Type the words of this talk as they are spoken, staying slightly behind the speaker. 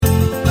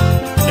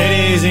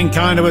Amazing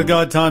Kinda with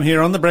God time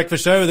here on The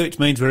Breakfast Show, which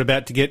means we're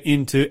about to get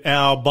into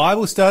our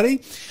Bible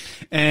study.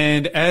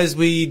 And as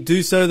we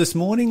do so this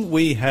morning,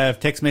 we have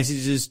text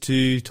messages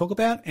to talk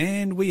about,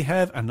 and we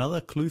have another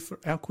clue for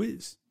our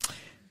quiz.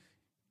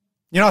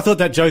 You know, I thought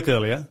that joke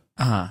earlier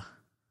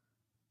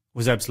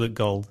was absolute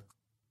gold.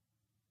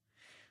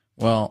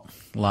 Well,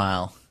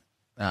 Lyle,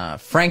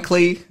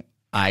 frankly,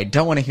 I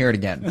don't want to hear it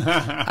again.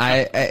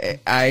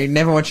 I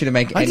never want you to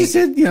make I any... just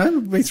said, you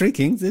know, be three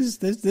kings.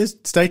 There's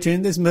stay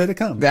tuned. There's more to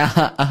come.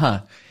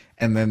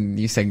 And then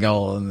you said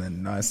goal, and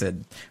then I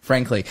said,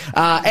 frankly.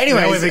 Anyways.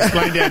 Now we've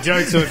explained our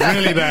joke, so it's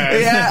really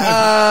bad.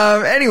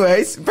 Yeah,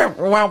 anyways.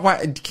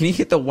 Can you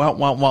hit the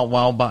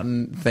wow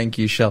button? Thank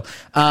you, Shell.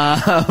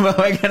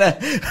 We're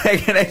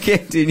gonna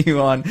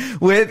continue on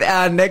with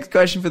our next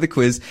question for the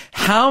quiz.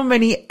 How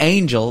many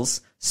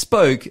angels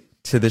spoke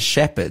to the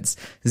shepherds?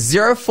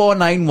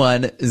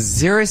 0491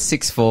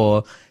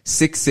 064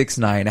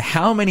 669.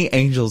 How many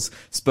angels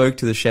spoke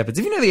to the shepherds?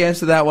 If you know the answer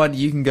to that one,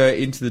 you can go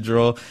into the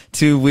draw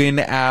to win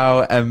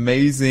our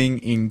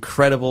amazing,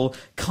 incredible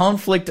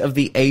Conflict of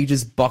the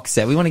Ages box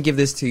set. We want to give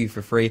this to you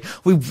for free.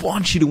 We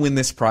want you to win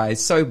this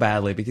prize so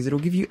badly because it'll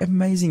give you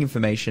amazing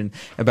information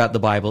about the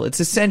Bible. It's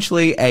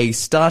essentially a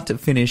start to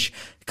finish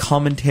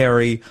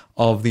commentary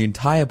of the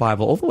entire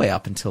Bible all the way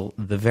up until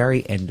the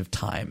very end of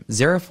time.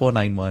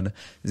 0491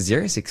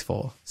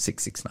 064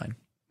 669.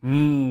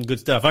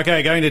 Good stuff.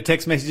 Okay, going to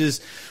text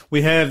messages.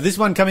 We have this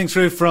one coming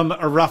through from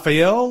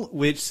Raphael,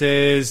 which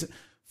says,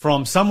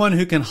 from someone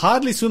who can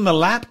hardly swim a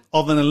lap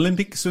of an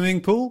Olympic swimming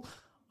pool,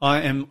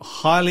 I am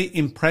highly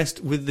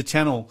impressed with the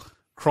channel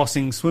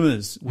Crossing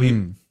Swimmers.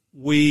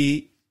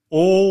 We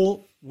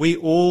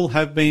all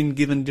have been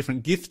given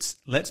different gifts.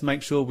 Let's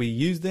make sure we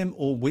use them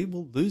or we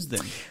will lose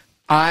them.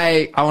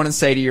 I want to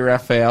say to you,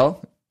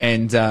 Raphael,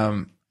 and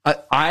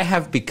I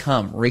have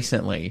become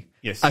recently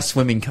a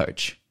swimming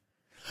coach.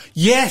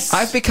 Yes,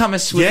 I've become a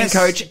swimming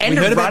coach and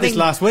we heard about this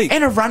last week.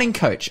 And a running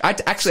coach. I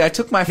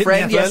took my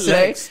friend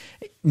yesterday.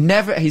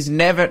 He's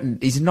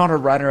not a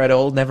runner at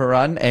all, never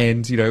run.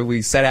 And, you know,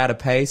 we set out a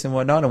pace and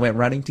whatnot and went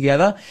running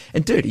together.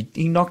 And dude,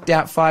 he knocked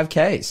out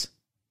 5Ks.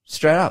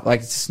 Straight up. Like,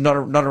 it's not a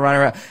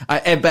runner.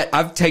 But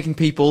I've taken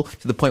people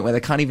to the point where they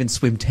can't even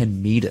swim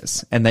 10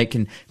 meters and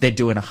they're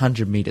doing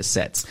 100 meter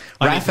sets.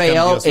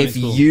 Raphael, if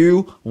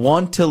you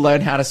want to learn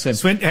how to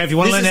swim. If you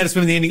want to learn how to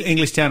swim in the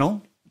English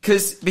Channel.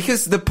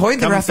 Because the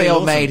point that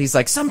Raphael made, he's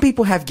like, some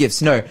people have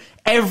gifts. No,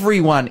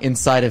 everyone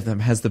inside of them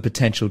has the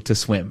potential to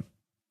swim.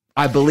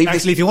 I believe.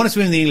 Actually, if you want to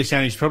swim in the English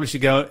Channel, you probably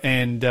should go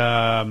and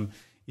rather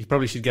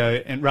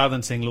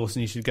than seeing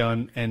Lawson, you should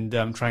go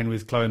and train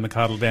with Chloe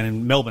McArdle down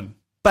in Melbourne.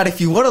 But if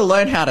you want to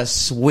learn how to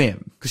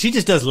swim, because she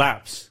just does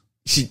laps.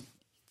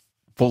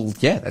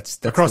 That's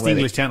across the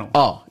English Channel.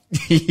 Oh,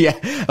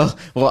 yeah. Oh,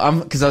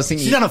 well, because I was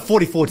thinking she's done it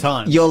 44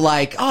 times. You're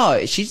like,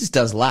 oh, she just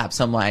does laps.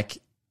 I'm like,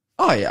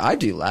 oh yeah, I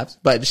do laps,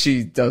 but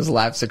she does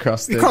laps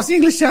across the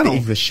English Channel. The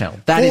English Channel.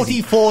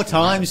 44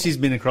 times she's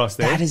been across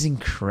there. That is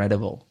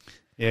incredible.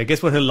 Yeah,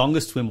 guess what her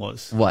longest swim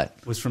was? What?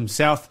 Was from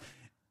South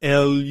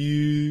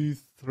Eleuthera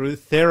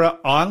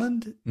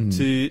Island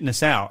to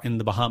Nassau in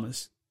the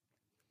Bahamas.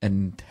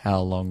 And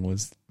how long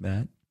was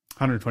that?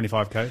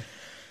 125k.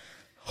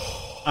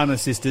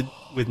 Unassisted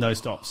with no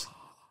stops.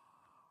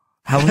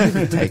 How long did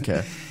it take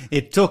her?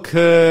 It took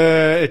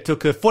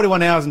her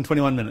 41 hours and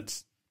 21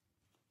 minutes.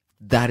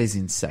 That is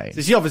insane.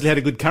 So she obviously had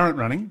a good current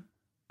running.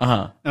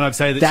 And I'd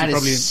say that she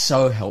probably is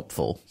so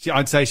helpful.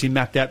 I'd say she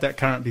mapped out that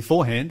current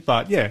beforehand,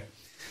 but yeah,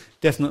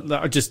 definitely.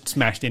 I just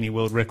smashed any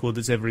world record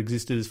that's ever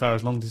existed as far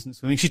as long distance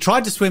swimming. She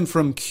tried to swim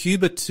from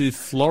Cuba to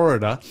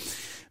Florida,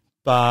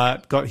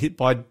 but got hit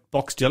by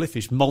box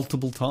jellyfish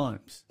multiple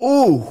times.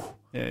 Ooh.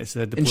 Yeah,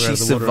 so and she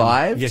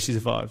survived? Yeah, she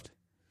survived.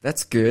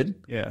 That's good.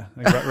 Yeah,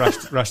 they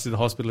rushed to the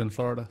hospital in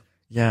Florida.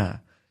 Yeah.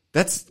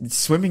 That's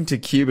swimming to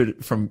Cuba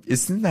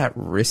isn't that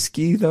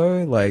risky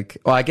though? Like,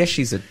 I guess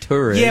she's a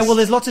tourist. Yeah, well,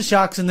 there's lots of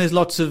sharks and there's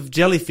lots of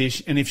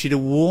jellyfish, and if she'd have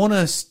worn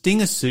a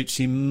stinger suit,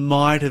 she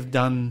might have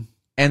done.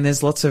 And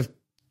there's lots of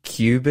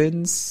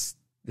Cubans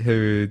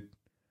who.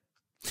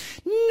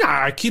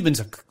 No, Cuba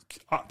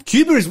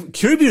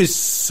is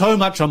so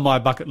much on my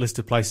bucket list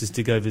of places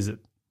to go visit.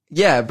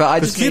 Yeah, but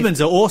because Cubans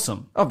are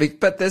awesome. Oh,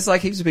 but there's like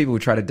heaps of people who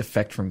try to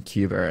defect from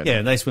Cuba.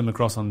 Yeah, they swim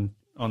across on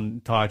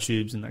tire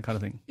tubes and that kind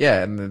of thing.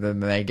 Yeah, and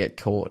then they get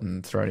caught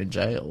and thrown in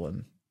jail,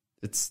 and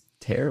it's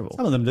terrible.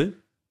 Some of them do.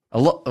 A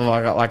lot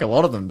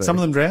of them do. Some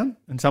of them drown,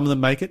 and some of them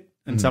make it,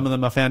 and some of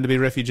them are found to be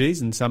refugees,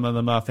 and some of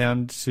them are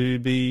found to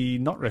be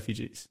not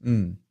refugees.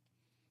 Some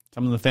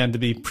of them are found to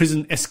be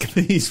prison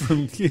escapees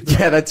from Cuba.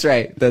 Yeah, that's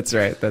right. Do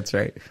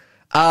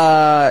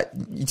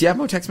you have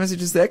more text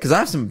messages there? Because I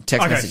have some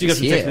text messages you got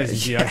some here. Text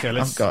messages here. Okay,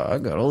 I've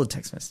got all the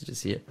text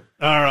messages here.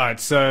 All right,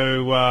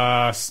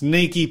 so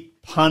sneaky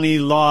punny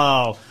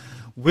Lyle,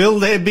 will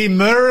there be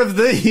more of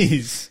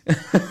these?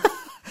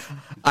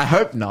 I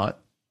hope not.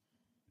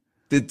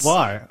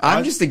 Why?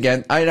 I'm just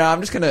gonna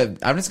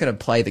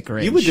play the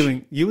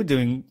Grinch. You were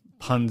doing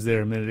puns there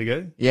a minute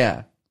ago.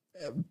 Yeah,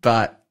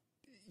 but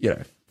you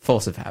know,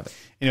 Force of habit.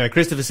 Anyway,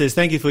 Christopher says,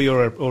 thank you for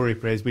your Ori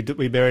prayers.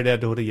 We buried our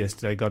daughter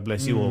yesterday. God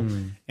bless you all.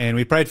 And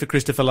we prayed for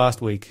Christopher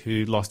last week,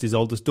 who lost his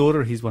oldest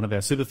daughter. He's one of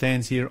our super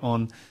fans here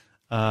on Faith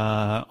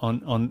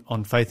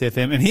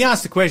FM. And he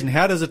asked the question,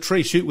 how does a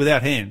tree shoot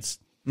without hands?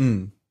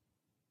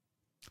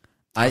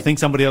 I think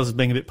somebody else is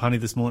being a bit punny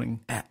this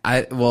morning.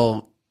 I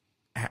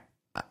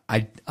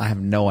have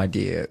no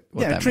idea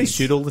what that trees means.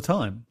 shoot all the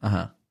time.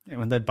 Uh-huh. Yeah,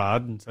 when they're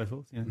barred and so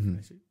forth. Yeah,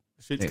 they shoot.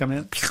 The shoots come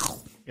out.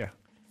 Yeah.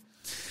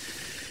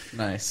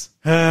 Nice.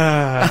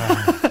 That's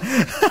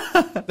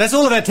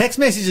all of our text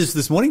messages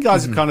this morning.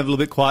 Guys are kind of a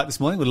little bit quiet this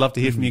morning. We'd love to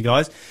hear from you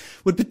guys.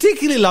 Would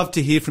particularly love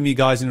to hear from you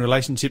guys in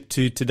relationship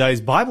to today's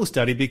Bible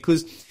study,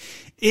 because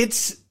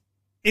it's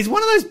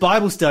one of those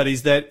Bible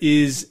studies that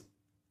is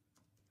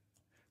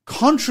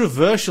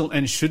controversial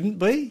and shouldn't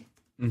be,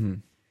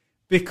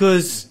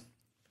 because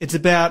it's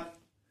about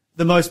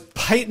the most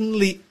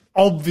patently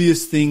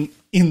obvious thing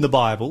in the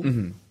Bible.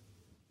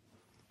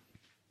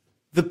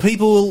 The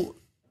people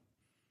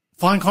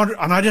find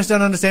and I just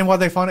don't understand why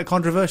they find it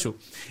controversial.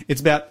 It's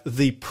about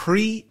the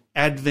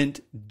pre-Advent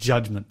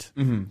judgment.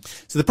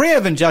 So the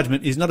pre-Advent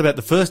judgment is not about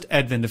the first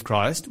advent of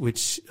Christ,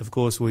 which of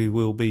course we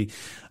will be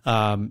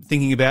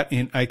thinking about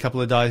in a couple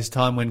of days'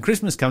 time when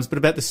Christmas comes, but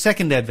about the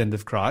second advent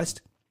of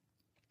Christ,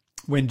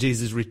 when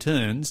Jesus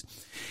returns.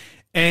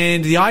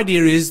 And the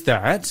idea is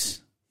that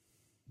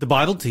the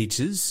Bible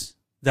teaches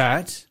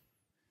that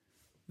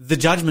the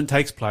judgment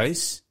takes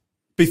place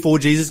before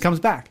Jesus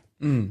comes back.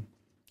 And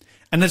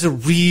that's a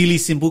really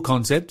simple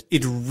concept.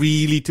 It's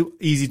really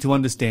easy to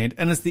understand.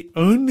 And it's the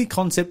only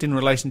concept in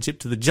relationship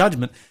to the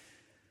judgment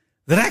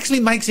that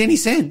actually makes any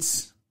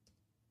sense.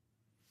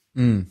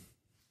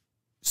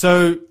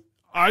 So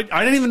I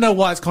don't even know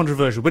why it's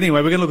controversial. But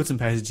anyway, we're going to look at some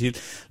passages here.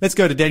 Let's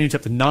go to Daniel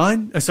chapter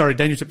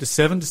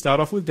 7 to start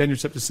off with. Daniel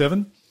chapter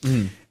 7.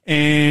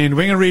 And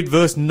we're going to read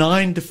verse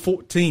 9 to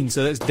 14.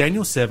 So that's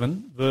Daniel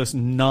 7, verse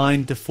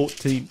 9 to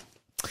 14.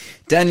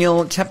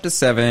 Daniel chapter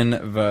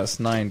 7, verse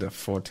 9 to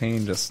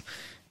 14. Just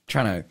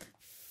trying to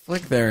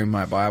flick there in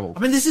my Bible.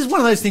 I mean, this is one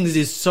of those things that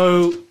is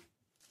so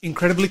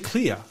incredibly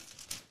clear.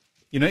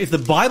 You know, if the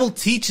Bible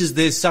teaches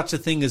there's such a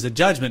thing as a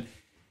judgment,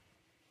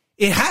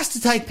 it has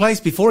to take place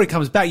before it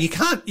comes back. You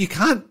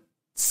can't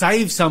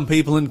save some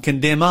people and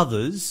condemn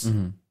others.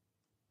 And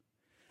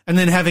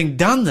then having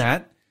done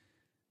that,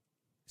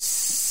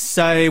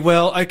 say,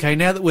 well, okay,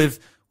 now that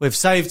we've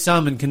saved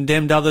some and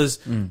condemned others,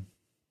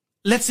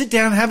 let's sit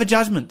down and have a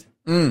judgment.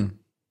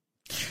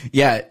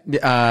 Yeah.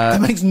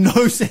 That makes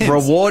no sense.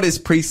 Reward is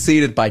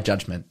preceded by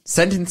judgment.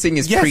 Sentencing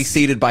is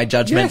preceded by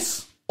judgment.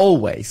 Yes.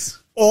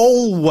 Always.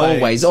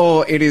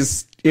 Or it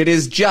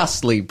is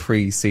justly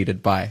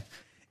preceded by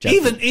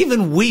judgment.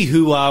 Even we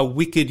who are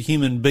wicked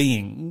human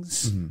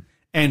beings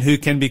and who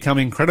can become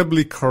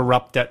incredibly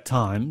corrupt at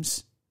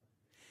times,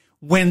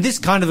 when this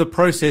kind of a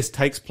process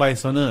takes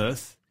place on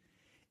earth,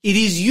 it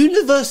is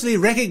universally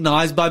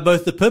recognized by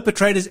both the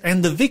perpetrators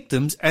and the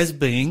victims as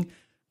being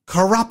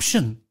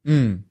corruption.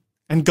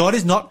 And God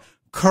is not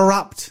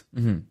corrupt.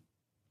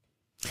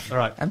 All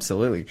right.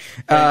 Absolutely.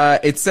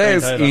 It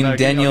says in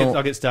Daniel...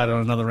 I'll get started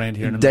on another rant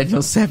here in a minute.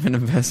 Daniel 7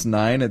 and verse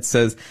 9, it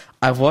says,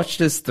 I've watched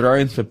as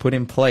thrones were put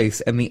in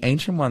place, and the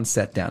Ancient One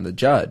sat down to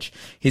judge.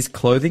 His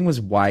clothing was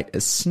white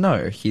as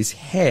snow. His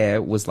hair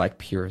was like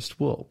purest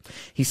wool.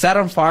 He sat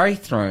on fiery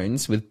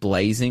thrones with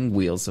blazing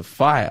wheels of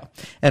fire,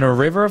 and a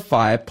river of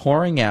fire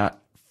pouring out,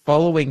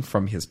 following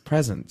from his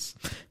presence.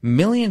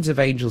 Millions of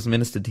angels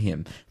ministered to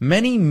him.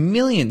 Many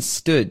millions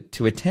stood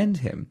to attend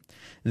him.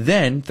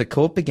 Then the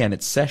court began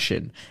its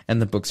session,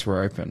 and the books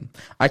were open.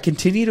 I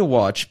continued to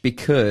watch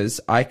because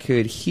I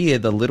could hear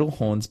the little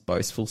horn's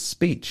boastful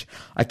speech.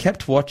 I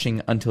kept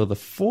watching until the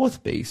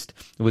fourth beast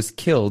was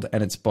killed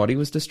and its body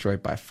was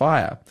destroyed by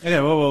fire. Okay,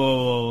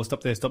 whoa.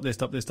 Stop there.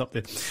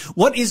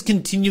 What is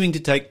continuing to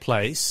take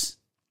place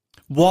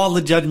while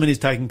the judgment is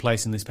taking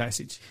place in this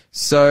passage?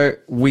 So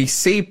we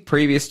see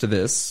previous to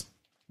this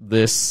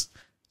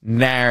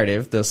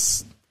narrative,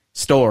 this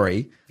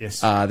story,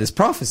 this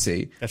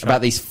prophecy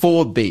about these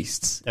four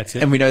beasts. That's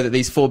it. And we know that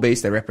these four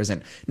beasts, they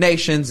represent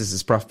nations. This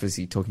is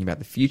prophecy talking about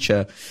the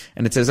future.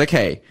 And it says,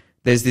 okay,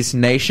 there's this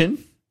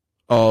nation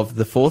of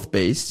the fourth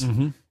beast.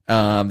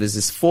 There's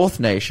this fourth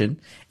nation.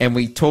 And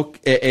we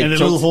talk... and a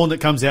little horn that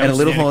comes out. And a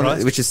little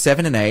horn, which is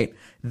 7 and 8.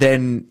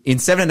 Then in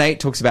 7 and 8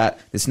 talks about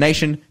this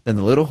nation, then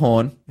the little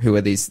horn, who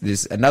are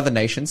this another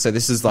nation. So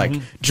this is like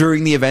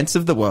during the events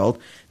of the world.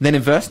 And then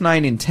in verse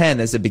 9 and 10,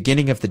 there's the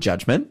beginning of the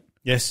judgment.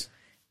 Yes.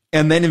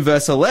 And then in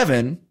verse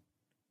 11,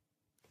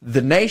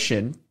 the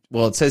nation,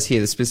 well, it says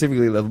here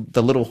specifically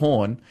the little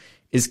horn,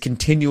 is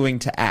continuing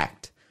to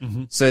act.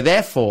 So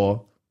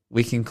therefore,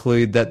 we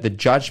conclude that the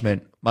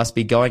judgment must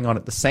be going on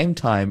at the same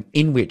time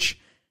in which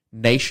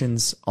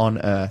nations on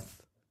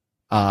earth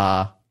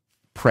are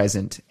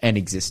present and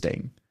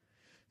existing,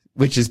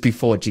 which is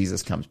before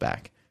Jesus comes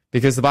back.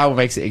 Because the Bible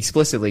makes it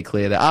explicitly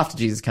clear that after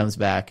Jesus comes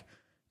back,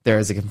 there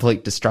is a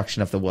complete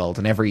destruction of the world,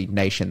 and every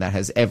nation that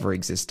has ever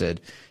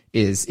existed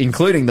is,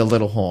 including the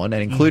little horn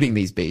and including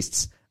these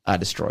beasts, are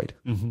destroyed.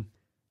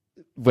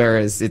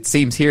 Whereas it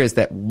seems here is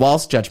that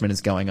whilst judgment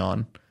is going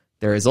on,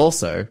 there is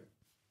also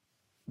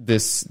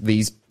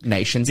these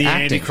nations The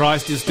acting.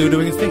 Antichrist is still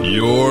doing his thing.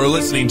 You're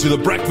listening to The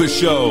Breakfast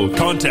Show.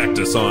 Contact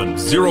us on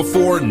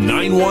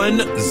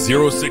 0491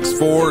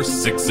 064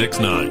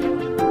 669.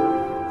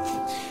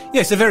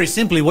 Yeah, so very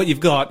simply what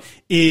you've got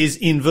is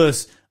in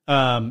verse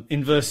 9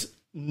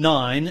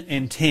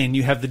 and 10,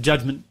 you have the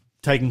judgment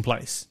taking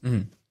place.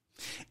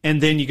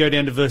 And then you go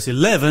down to verse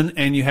 11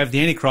 and you have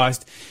the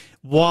Antichrist.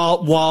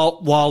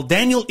 While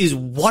Daniel is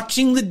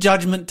watching the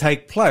judgment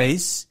take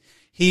place,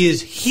 he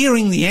is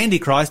hearing the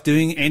Antichrist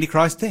doing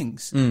Antichrist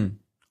things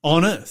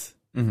on earth.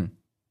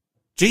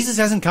 Jesus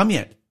hasn't come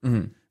yet.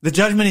 The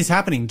judgment is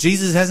happening.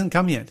 Jesus hasn't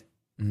come yet.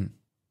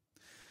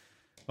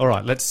 All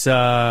right, let's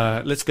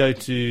go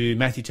to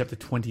Matthew chapter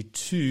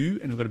 22,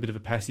 and we've got a bit of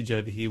a passage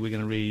over here. We're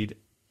going to read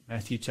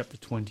Matthew chapter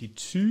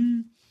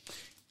 22,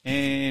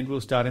 and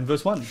we'll start in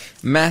verse 1.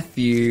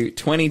 Matthew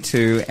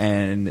 22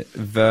 and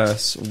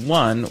verse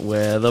 1,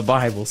 where the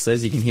Bible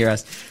says, you can hear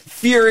us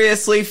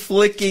furiously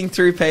flicking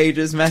through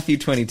pages, Matthew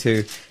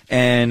 22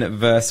 and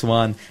verse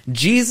 1.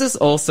 Jesus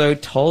also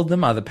told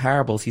them other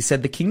parables. He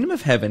said, the kingdom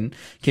of heaven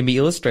can be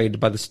illustrated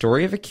by the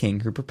story of a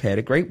king who prepared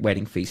a great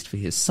wedding feast for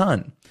his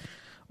son.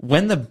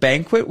 When the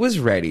banquet was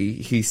ready,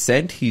 he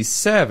sent his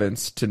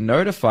servants to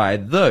notify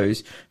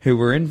those who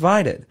were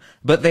invited,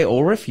 but they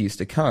all refused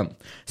to come.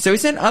 So he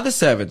sent other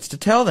servants to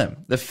tell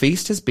them, the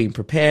feast has been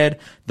prepared,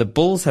 the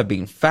bulls have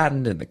been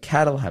fattened, and the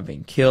cattle have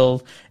been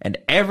killed, and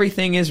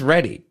everything is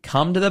ready.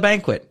 Come to the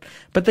banquet.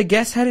 But the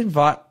guests he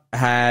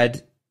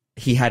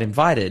had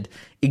invited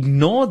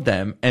ignored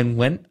them and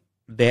went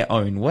their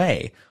own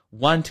way.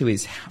 One to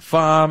his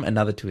farm,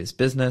 another to his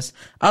business.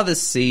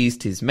 Others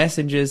seized his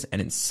messengers and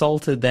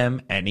insulted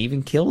them and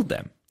even killed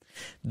them.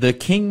 The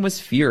king was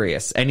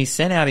furious, and he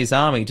sent out his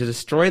army to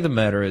destroy the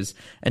murderers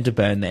and to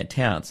burn their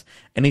towns.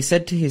 And he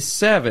said to his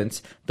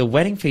servants, the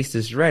wedding feast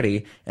is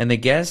ready, and the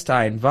guests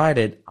I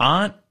invited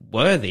aren't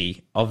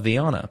worthy of the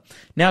honor.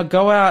 Now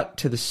go out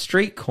to the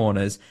street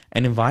corners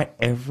and invite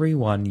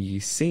everyone you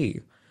see.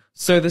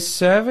 So the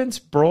servants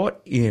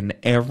brought in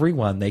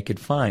everyone they could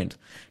find,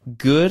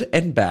 good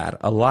and bad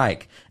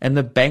alike, and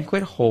the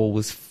banquet hall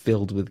was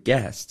filled with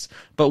guests.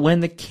 But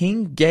when the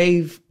king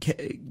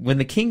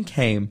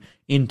came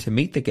in to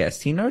meet the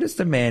guests, he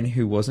noticed a man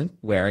who wasn't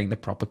wearing the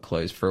proper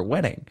clothes for a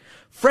wedding.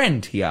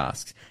 Friend, he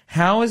asked,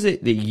 how is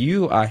it that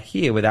you are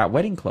here without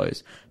wedding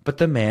clothes? But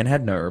the man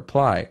had no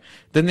reply.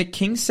 Then the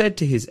king said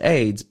to his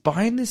aides,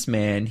 bind this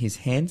man, his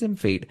hands and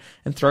feet,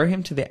 and throw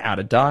him to the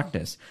outer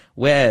darkness,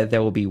 where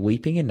there will be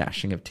weeping and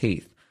gnashing of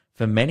teeth.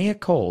 For many are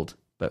called,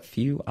 but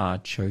few are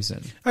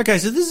chosen. Okay,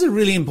 so this is a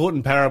really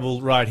important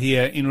parable right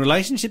here in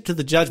relationship to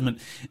the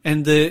judgment.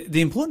 And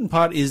the important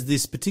part is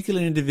this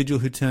particular individual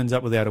who turns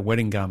up without a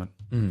wedding garment.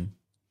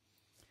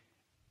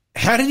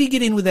 How did he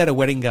get in without a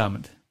wedding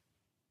garment?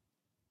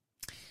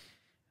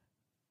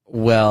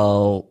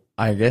 Well,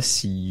 I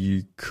guess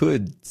you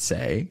could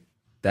say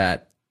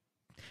that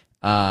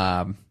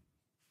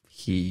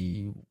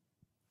he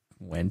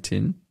went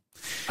in.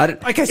 I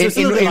don't, okay, so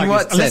in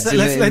what sense? In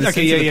the sense of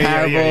the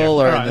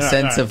parable, or in the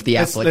sense of the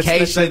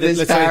application of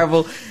this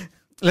parable?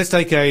 Let's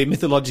take a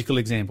mythological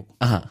example.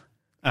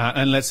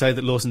 And let's say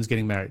that Lawson's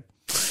getting married.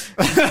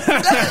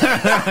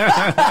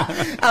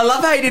 I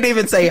love how you didn't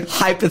even say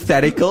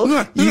hypothetical.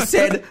 You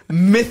said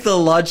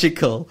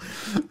mythological.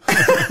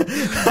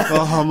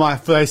 Oh, my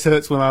face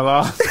hurts when I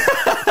laugh.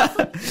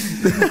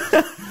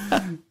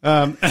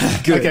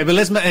 Okay, but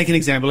let's make an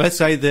example. Let's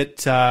say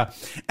that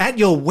at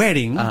your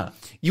wedding,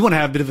 you want to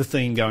have a bit of a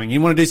theme going.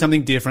 You want to do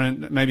something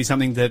different, maybe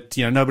something that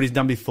nobody's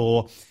done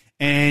before.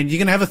 And you're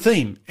going to have a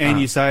theme,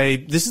 and you say,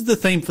 this is the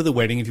theme for the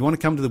wedding. If you want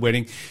to come to the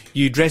wedding,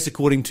 you dress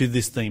according to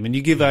this theme, and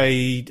you give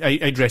a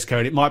dress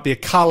code. It might be a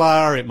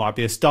color, it might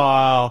be a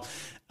style,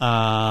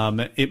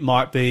 it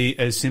might be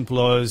as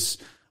simple as,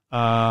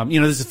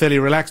 this is a fairly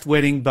relaxed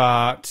wedding,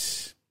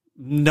 but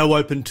no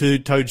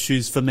open-toed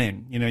shoes for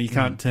men. You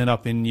can't turn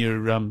up in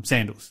your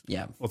sandals,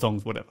 or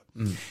thongs, whatever.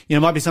 It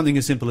might be something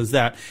as simple as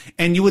that.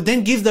 And you would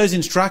then give those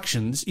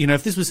instructions.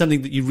 If this was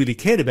something that you really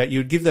cared about, you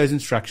would give those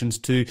instructions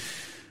to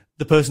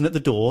the person at the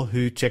door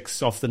who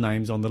checks off the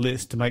names on the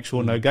list to make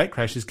sure no gate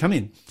crashers come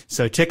in.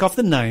 So check off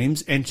the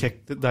names and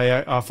check that they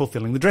are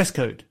fulfilling the dress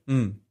code,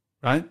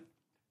 right?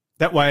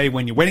 That way,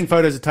 when your wedding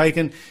photos are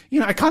taken,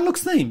 it kind of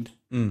looks themed.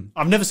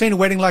 I've never seen a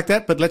wedding like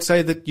that, but let's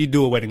say that you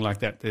do a wedding like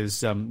that.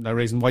 There's no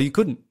reason why you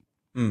couldn't.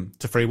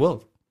 It's a free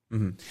world.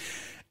 And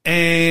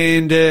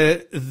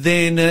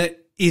then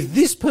if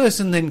this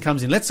person then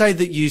comes in, let's say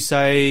that you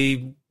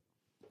say,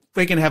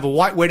 we're going to have a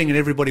white wedding and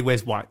everybody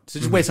wears white. So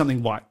just wear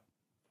something white.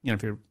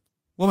 If you're a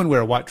woman,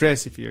 wear a white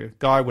dress. If you're a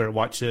guy, wear a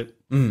white shirt.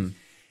 And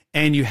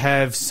you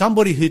have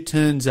somebody who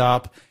turns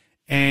up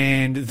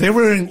and they're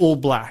wearing all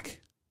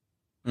black.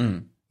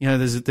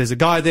 There's a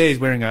guy there. He's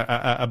wearing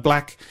a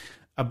black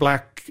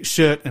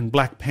shirt and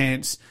black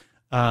pants,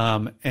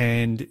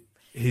 and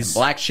his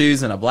black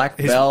shoes and a black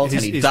belt,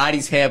 and he dyed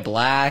his hair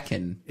black,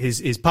 and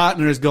his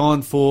partner has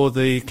gone for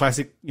the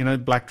classic,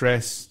 black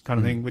dress kind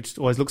of thing, which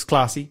always looks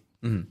classy.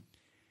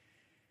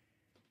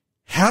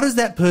 how does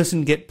that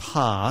person get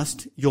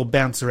past your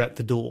bouncer at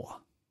the door?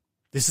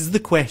 This is the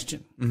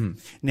question. Mm-hmm.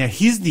 Now,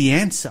 here's the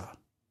answer.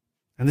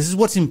 And this is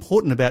what's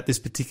important about this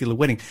particular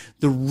wedding.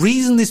 The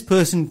reason this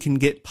person can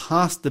get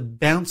past the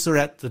bouncer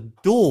at the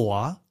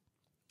door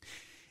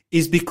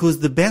is because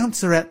the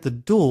bouncer at the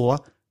door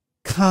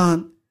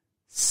can't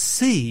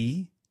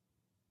see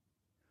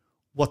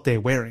what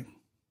they're wearing.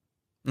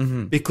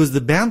 Mm-hmm. Because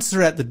the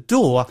bouncer at the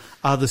door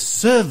are the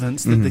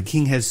servants that the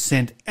king has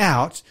sent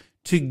out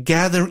to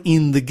gather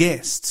in the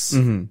guests,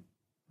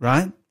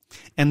 right?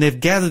 And they've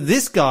gathered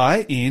this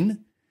guy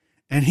in,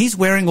 and he's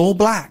wearing all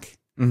black.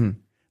 Mm-hmm.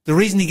 The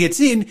reason he gets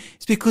in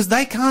is because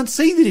they can't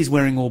see that he's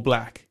wearing all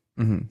black.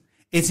 Mm-hmm.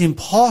 It's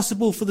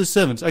impossible for the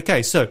servants.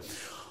 Okay, so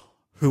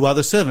who are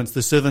the servants?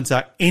 The servants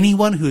are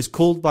anyone who is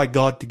called by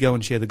God to go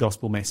and share the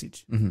gospel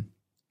message. Mm-hmm.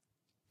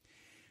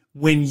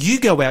 When you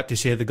go out to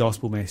share the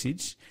gospel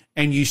message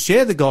and you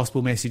share the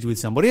gospel message with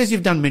somebody, as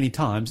you've done many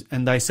times,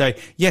 and they say,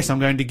 yes, I'm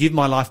going to give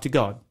my life to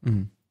God.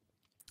 Mm-hmm.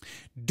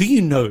 Do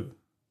you know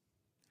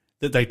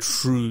that they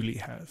truly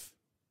have?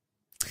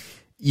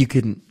 You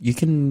can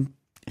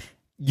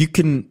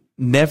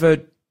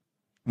never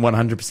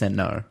 100%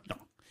 know. No.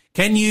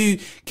 Can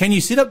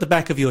you sit up the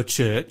back of your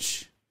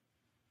church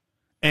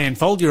and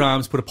fold your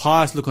arms, put a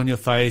pious look on your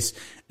face,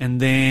 and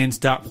then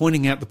start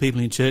pointing out the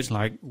people in church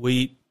like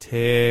wheat,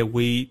 tear,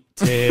 wheat,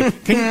 tear?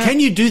 Can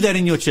you do that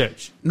in your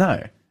church?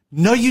 No.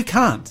 No, you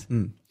can't.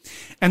 Mm.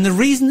 And the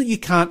reason that you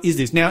can't is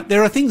this. Now,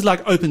 there are things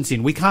like open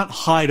sin. We can't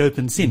hide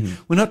open sin.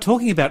 Mm-hmm. We're not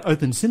talking about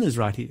open sinners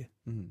right here.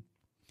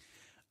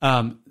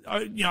 Mm-hmm.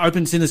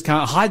 Open sinners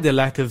can't hide their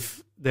lack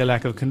of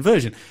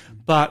conversion.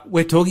 But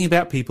we're talking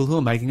about people who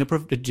are making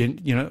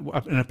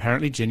an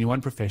apparently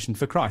genuine profession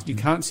for Christ. You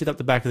can't sit up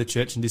the back of the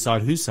church and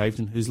decide who's saved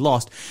and who's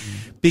lost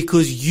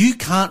because you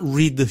can't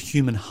read the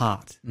human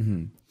heart.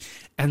 Mm-hmm.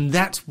 And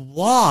that's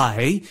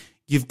why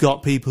you've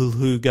got people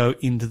who go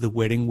into the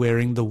wedding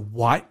wearing the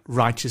white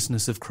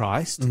righteousness of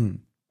Christ. Mm.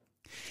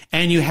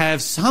 And you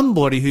have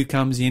somebody who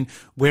comes in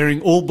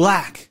wearing all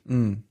black.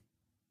 Mm.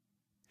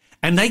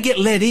 And they get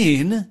let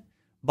in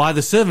by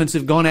the servants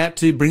who've gone out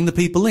to bring the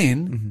people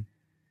in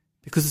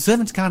because the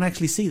servants can't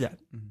actually see that.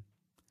 Mm-hmm.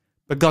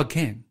 But God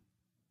can.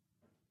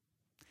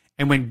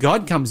 And when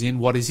God comes in,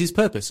 what is his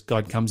purpose?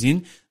 God comes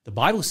in, the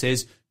Bible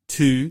says,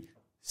 to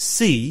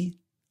see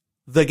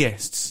the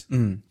guests.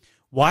 Mm.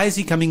 Why is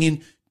he coming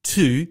in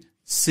to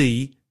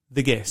see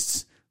the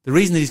guests? The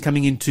reason that he's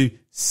coming in to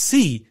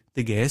see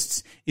the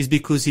guests is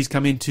because he's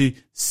come in to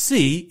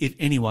see if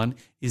anyone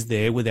is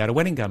there without a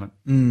wedding garment.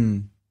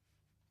 Mm.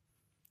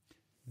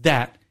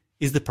 That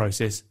is the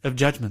process of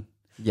judgment.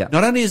 Yeah.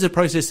 Not only is it a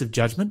process of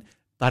judgment,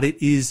 but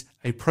it is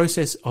a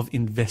process of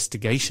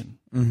investigation.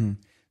 Mm-hmm.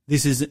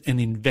 This is an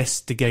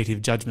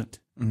investigative judgment.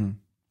 Mm-hmm.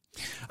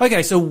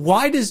 Okay, so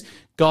why does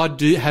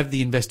God have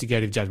the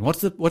investigative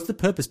judgment? What's the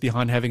purpose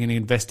behind having an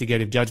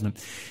investigative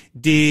judgment?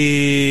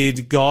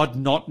 Did God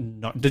not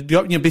know?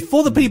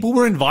 Before the people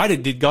were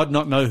invited, did God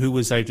not know who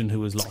was saved and who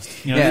was lost?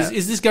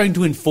 Is this going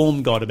to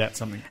inform God about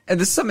something? And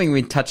this is something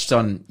we touched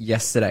on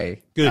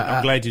yesterday. Good,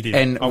 I'm glad you did.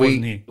 And I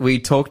wasn't here. We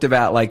talked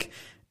about like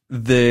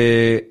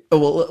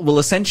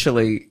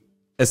essentially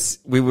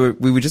we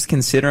were just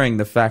considering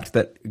the fact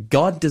that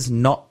God does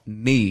not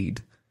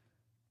need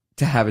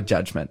to have a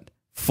judgment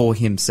for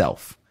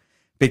himself,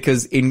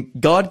 because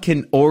God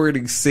can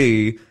already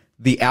see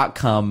the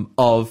outcome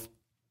of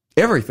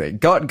everything.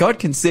 God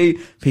can see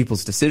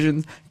people's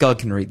decisions. God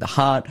can read the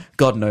heart.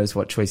 God knows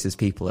what choices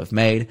people have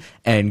made,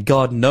 and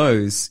God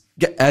knows,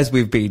 as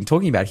we've been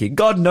talking about here,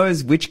 God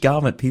knows which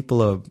garment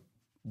people are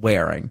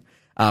wearing.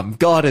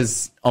 God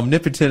is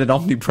omnipotent and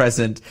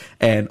omnipresent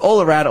and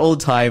all around all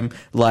the time.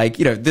 Like,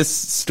 this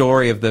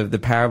story of the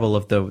parable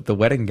of the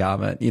wedding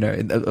garment,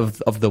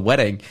 of the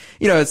wedding,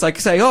 it's like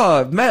saying,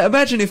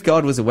 imagine if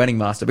God was a wedding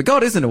master, but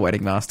God isn't a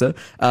wedding master.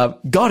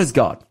 God is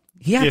God.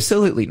 He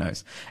absolutely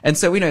knows. And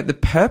so, the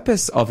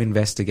purpose of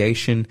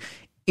investigation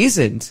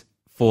isn't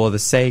for the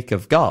sake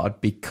of God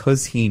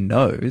because he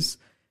knows.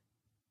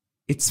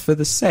 It's for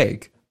the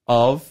sake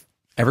of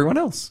everyone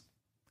else,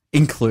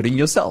 including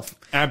yourself.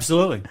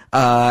 Absolutely.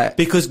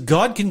 Because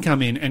God can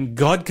come in and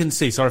God can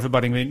see, sorry for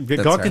butting in,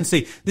 but God can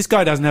see this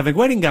guy doesn't have a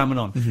wedding garment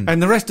on. Mm-hmm.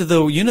 And the rest of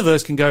the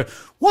universe can go,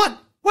 what?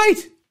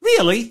 Wait,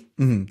 really?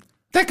 Mm-hmm.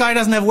 That guy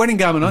doesn't have a wedding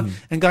garment on.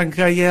 Mm-hmm. And God can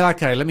go, yeah,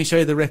 okay, let me show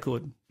you the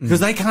record. Because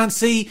they can't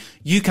see,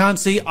 you can't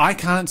see, I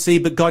can't see,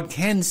 but God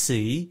can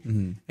see,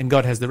 and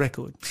God has the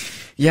record.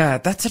 Yeah,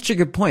 that's such a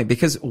good point,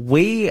 because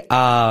we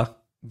are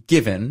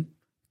given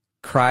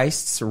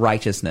Christ's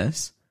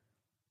righteousness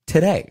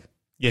today.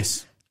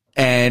 Yes.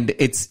 And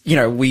it's,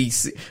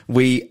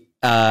 we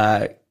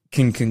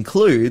can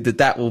conclude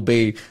that will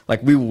be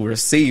like we will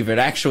receive an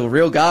actual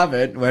real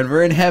garment when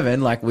we're in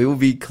heaven, like we will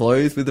be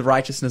clothed with the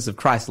righteousness of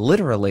Christ,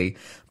 literally.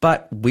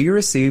 But we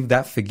receive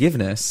that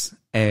forgiveness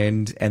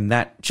and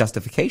that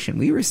justification.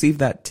 We receive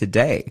that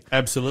today.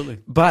 Absolutely.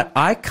 But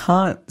I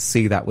can't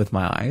see that with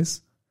my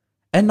eyes,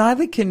 and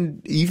neither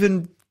can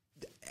even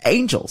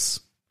angels.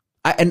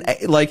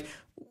 Like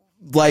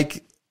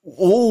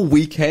all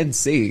we can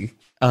see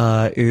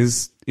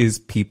is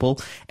people,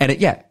 and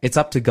it's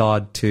up to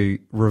God to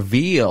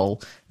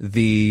reveal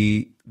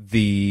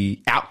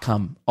the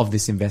outcome of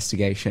this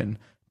investigation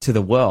to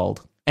the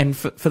world, and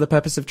for the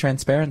purpose of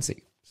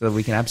transparency, so that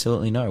we can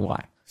absolutely know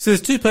why. So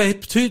there's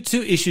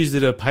two issues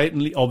that are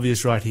patently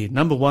obvious right here.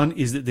 Number one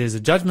is that there's a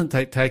judgment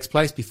that takes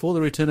place before the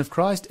return of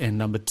Christ, and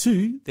number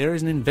two, there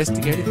is an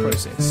investigative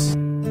process.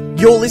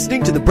 You're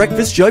listening to the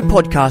Breakfast Show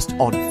podcast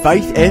on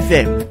Faith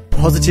FM.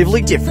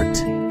 Positively different.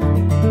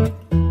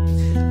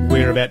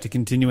 We're about to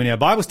continue in our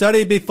Bible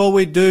study. Before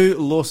we do,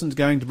 Lawson's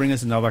going to bring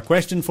us another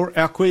question for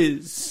our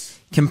quiz.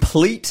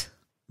 Complete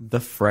the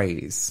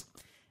phrase.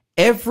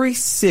 Every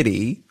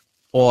city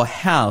or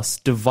house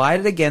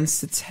divided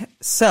against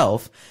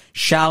itself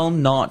shall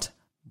not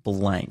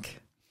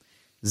blank.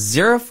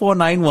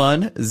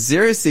 0491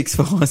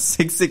 064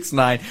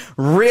 669.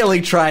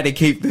 Really try to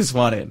keep this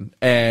one in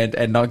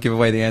and not give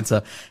away the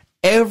answer.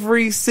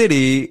 Every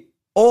city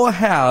or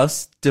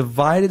house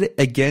divided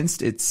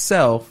against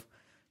itself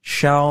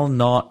shall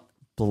not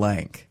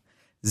blank.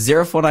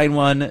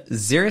 0491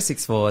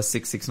 064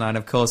 669.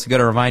 Of course, we've got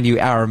to remind you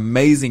our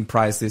amazing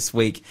prize this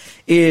week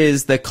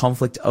is the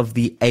Conflict of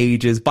the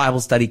Ages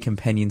Bible Study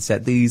Companion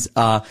Set. These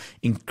are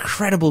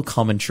incredible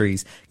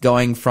commentaries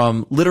going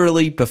from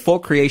literally before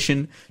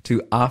creation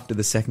to after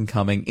the second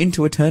coming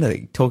into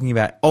eternity, talking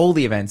about all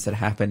the events that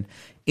happened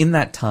in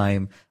that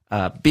time,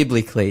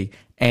 biblically,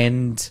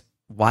 and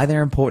why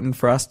they're important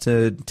for us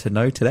to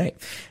know today.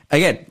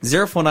 Again,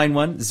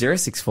 0491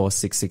 064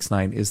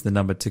 669 is the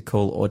number to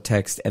call or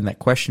text. And that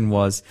question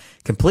was,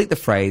 complete the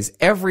phrase,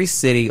 every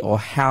city or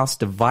house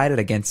divided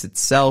against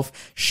itself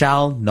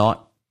shall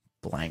not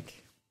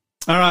blank.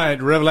 All right,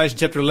 Revelation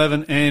chapter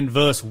 11 and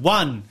verse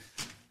 1.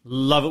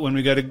 Love it when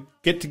we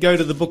get to go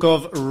to the book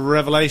of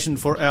Revelation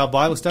for our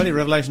Bible study.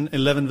 Revelation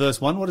 11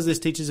 verse 1. What does this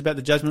teach us about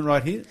the judgment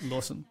right here?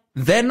 Lawson.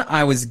 Then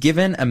I was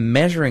given a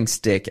measuring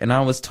stick, and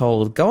I was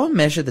told, go and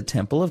measure the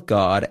temple of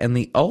God and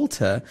the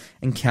altar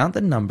and count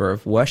the number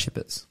of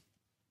worshippers.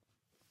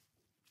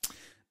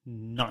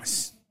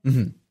 Nice.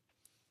 Mm-hmm.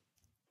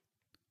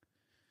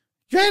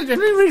 Yeah, let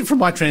me read it from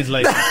my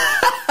translation.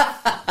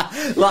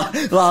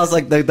 Lars,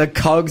 like the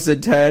cogs are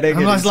turning.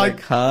 And I was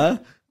like, huh?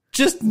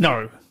 Just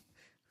no.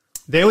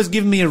 There was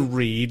given me a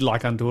reed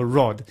like unto a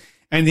rod.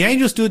 And the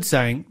angel stood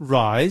saying,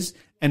 rise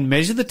and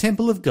measure the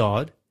temple of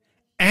God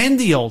and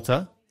the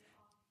altar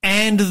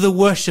and the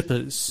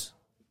worshippers.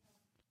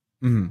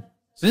 Mm.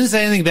 So it doesn't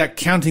say anything about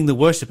counting the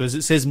worshippers.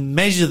 It says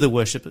measure the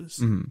worshippers.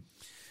 Mm.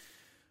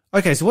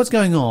 Okay, so what's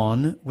going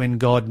on when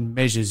God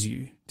measures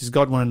you? Does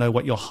God want to know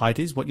what your height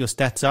is, what your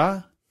stats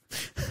are,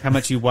 how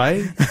much you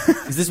weigh?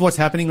 Is this what's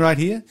happening right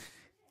here?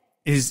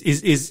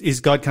 Is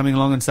God coming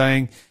along and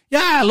saying,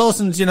 yeah,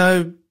 Lawson's,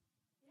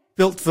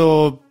 built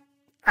for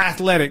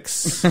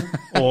athletics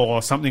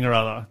or something or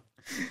other?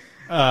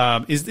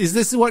 Is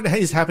this what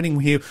is happening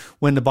here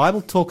when the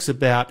Bible talks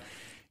about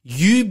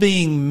you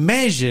being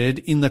measured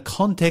in the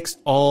context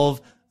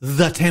of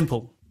the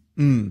temple?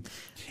 Mm.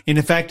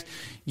 In fact,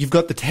 you've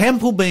got the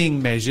temple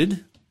being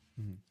measured,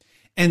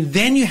 and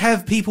then you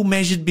have people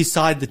measured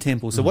beside the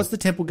temple. So what's the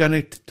temple going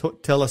to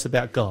tell us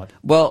about God?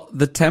 Well,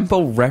 the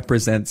temple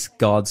represents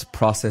God's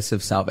process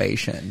of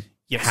salvation.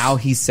 Yes. How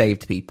he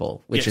saved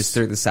people, which Yes. is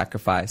through the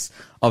sacrifice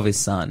of his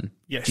son,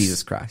 Yes.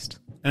 Jesus Christ.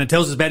 And it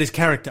tells us about his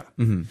character.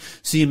 Mm-hmm.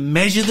 So you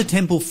measure the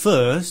temple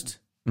first,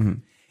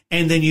 Mm-hmm.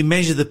 and then you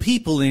measure the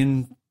people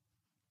in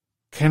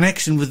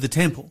connection with the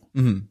temple.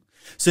 Mm-hmm.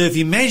 So if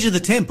you measure the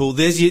temple,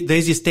 there's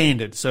your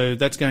standard. So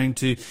that's going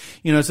to,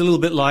 it's a little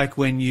bit like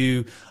when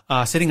you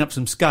are setting up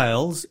some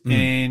scales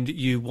and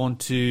you want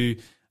to,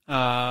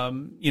 or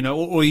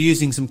you're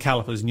using some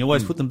calipers and you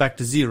always put them back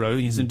to zero.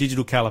 You use some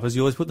digital calipers.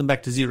 You always put them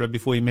back to zero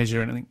before you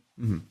measure anything.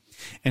 Mm-hmm.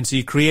 And so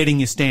you're creating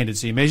your standard.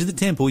 So you measure the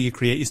temple, you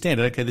create your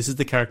standard. Okay, this is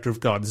the character of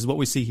God. This is what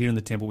we see here in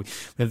the temple. We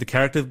have the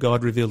character of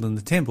God revealed in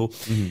the temple.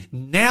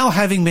 Mm-hmm. Now,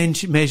 having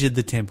measured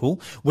the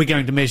temple, we're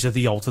going to measure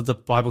the altar. The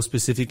Bible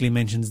specifically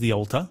mentions the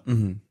altar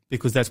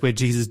because that's where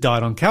Jesus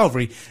died on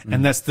Calvary. Mm-hmm.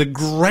 And that's the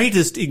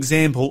greatest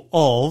example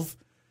of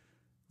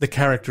the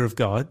character of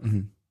God. Mm-hmm.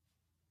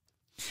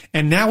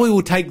 And now we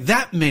will take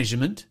that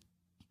measurement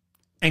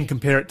and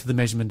compare it to the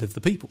measurement of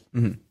the people.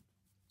 Mm-hmm.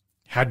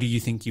 How do you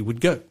think you would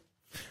go?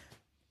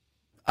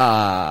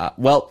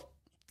 Well,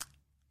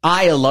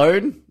 I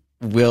alone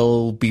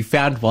will be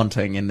found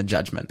wanting in the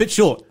judgment. Bit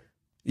short.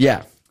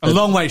 Yeah. A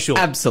long way short.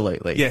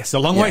 Absolutely. Yes, a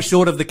long way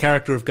short of the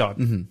character of God.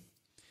 Mm-hmm.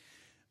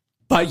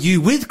 But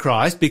you with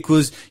Christ,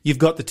 because you've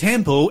got the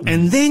temple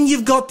and then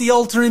you've got the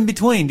altar in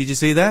between. Did you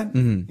see that?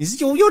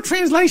 Mm-hmm. Your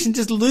translation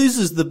just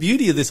loses the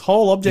beauty of this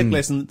whole object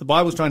lesson that the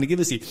Bible's trying to give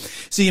us here.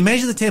 So you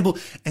measure the temple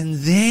and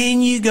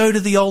then you go to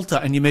the altar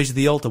and you measure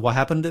the altar. What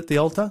happened at the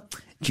altar?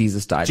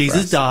 Jesus died.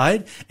 Jesus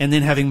died, and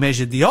then having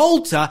measured the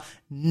altar,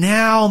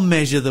 now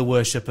measure the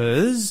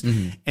worshippers.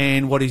 Mm-hmm.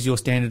 And what is your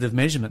standard of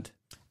measurement?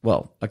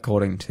 Well,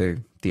 according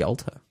to the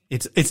altar.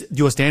 It's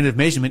your standard of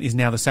measurement is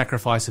now the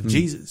sacrifice of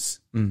Jesus.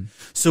 Mm.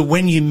 So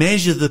when you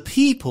measure the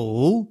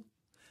people,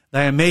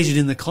 they are measured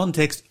in the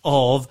context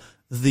of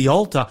the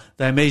altar.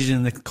 They're measured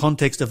in the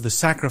context of the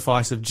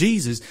sacrifice of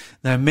Jesus.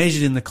 They're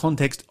measured in the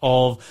context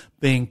of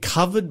being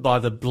covered by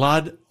the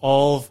blood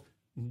of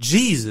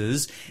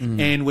Jesus.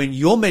 And when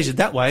you're measured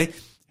that way,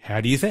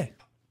 how do you fare?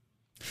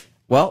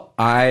 Well,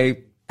 I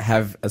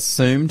have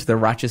assumed the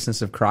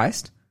righteousness of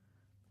Christ,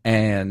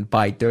 and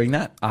by doing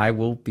that, I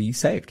will be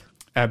saved.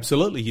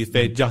 Absolutely, you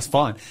fared just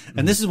fine.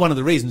 And this is one of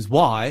the reasons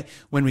why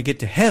when we get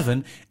to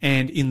heaven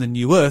and in the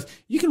new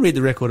earth, you can read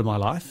the record of my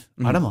life.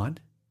 I don't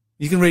mind.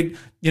 You can read,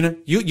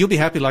 you'll be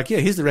happy like, yeah,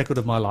 here's the record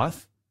of my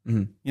life.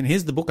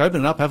 Here's the book,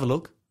 open it up, have a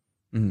look.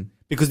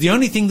 Because the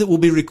only thing that will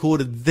be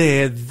recorded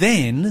there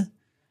then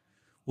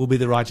will be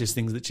the righteous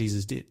things that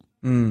Jesus did.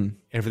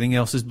 Everything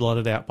else is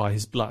blotted out by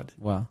his blood.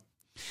 Wow.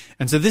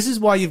 And so this is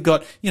why you've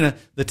got,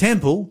 the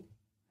temple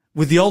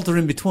with the altar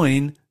in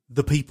between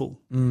the people.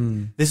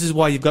 This is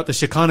why you've got the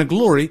Shekinah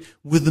glory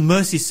with the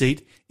mercy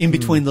seat in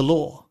between the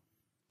law.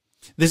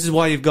 This is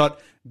why you've got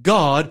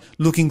God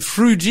looking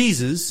through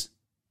Jesus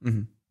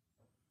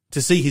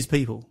to see his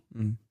people.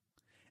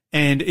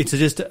 And it's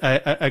just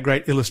a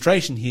great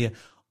illustration here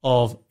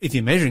of, if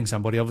you're measuring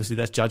somebody, obviously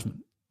that's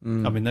judgment.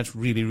 I mean, that's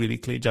really, really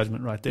clear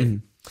judgment right there.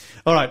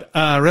 All right,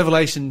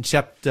 Revelation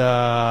chapter,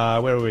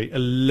 where are we?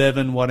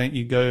 11. Why don't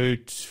you go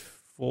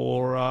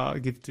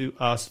give to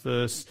us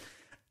verse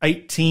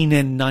 18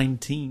 and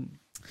 19.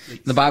 Please.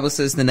 The Bible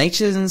says, the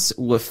nations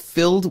were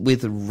filled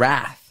with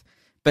wrath,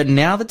 but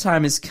now the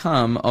time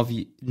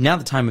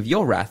of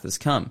your wrath has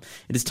come.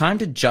 It is time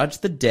to judge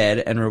the dead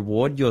and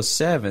reward your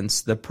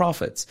servants, the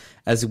prophets,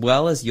 as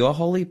well as your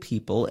holy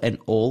people and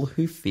all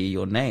who fear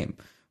your name.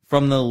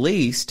 From the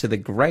least to the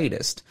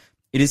greatest,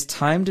 it is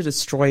time to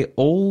destroy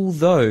all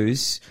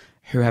those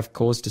who have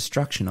caused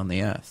destruction on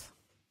the earth.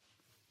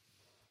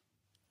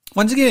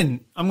 Once again,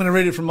 I'm going to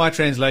read it from my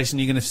translation.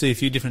 You're going to see a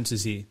few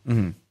differences here.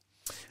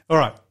 All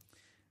right.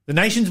 The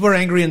nations were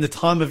angry and the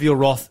time of your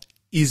wrath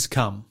is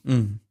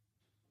come.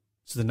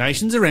 So the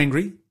nations are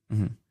angry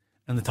and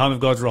the time of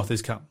God's wrath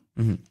is come.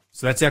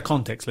 So that's our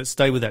context. Let's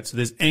stay with that. So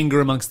there's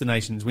anger amongst the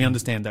nations. We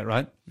understand that,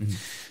 right?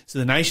 So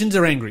the nations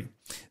are angry.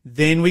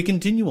 Then we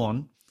continue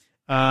on.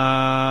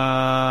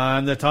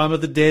 And the time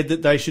of the dead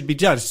that they should be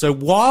judged. So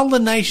while the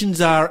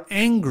nations are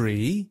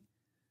angry,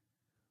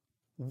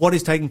 what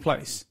is taking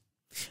place?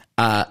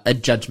 A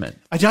judgment.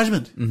 A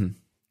judgment.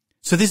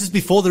 So this is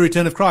before the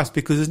return of Christ,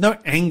 because there's no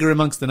anger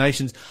amongst the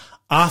nations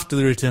after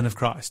the return of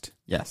Christ.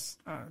 Yes.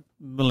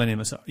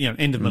 Millennium aside,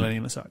 end of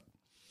millennium aside.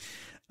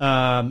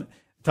 Time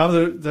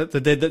of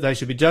the dead that they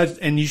should be judged,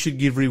 and you should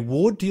give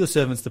reward to your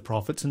servants, the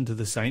prophets, and to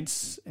the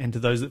saints, and to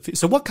those that fear.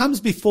 So what comes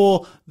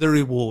before the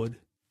reward?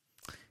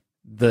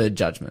 The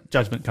judgment.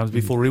 Judgment comes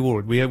before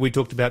reward. We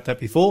talked about that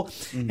before.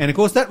 And of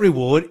course that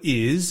reward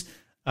is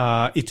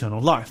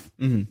eternal life.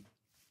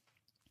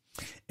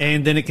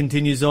 And then it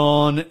continues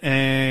on,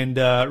 and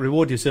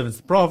reward your servants,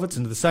 the prophets,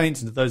 and to the saints,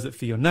 and to those that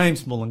fear your name,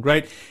 small and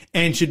great,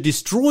 and should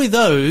destroy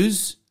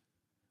those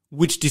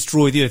which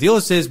destroy the earth.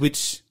 Yours says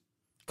which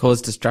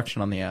cause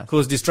destruction on the earth.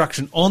 Cause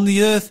destruction on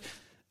the earth.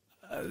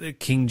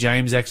 King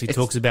James actually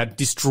talks about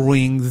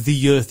destroying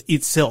the earth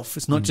itself.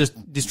 It's not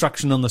just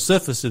destruction on the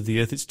surface of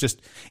the earth.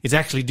 It's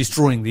actually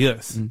destroying the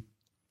earth.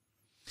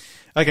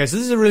 Okay, so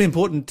this is a really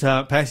important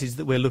passage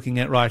that we're looking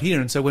at right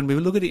here. And so when we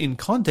look at it in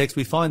context,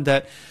 we find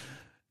that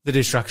the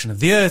destruction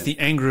of the earth, the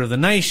anger of the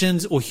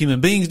nations, or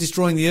human beings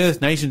destroying the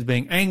earth, nations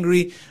being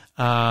angry,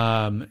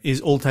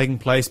 is all taking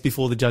place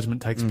before the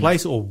judgment takes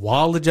place, or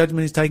while the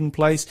judgment is taking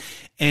place,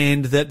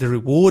 and that the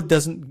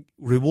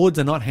rewards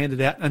are not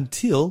handed out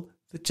until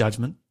the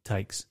judgment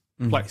takes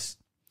place.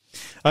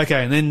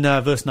 Okay, and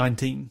then verse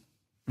 19.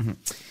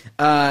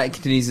 It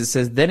continues, it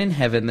says, then in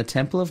heaven the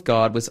temple of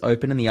God was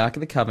open and the Ark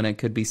of the Covenant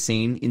could be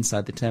seen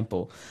inside the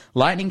temple.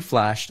 Lightning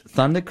flashed,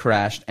 thunder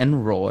crashed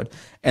and roared,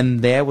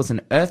 and there was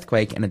an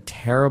earthquake and a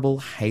terrible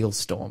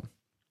hailstorm.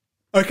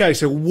 Okay,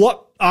 so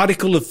what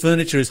article of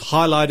furniture is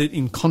highlighted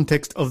in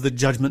context of the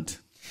judgment?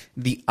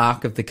 The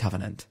Ark of the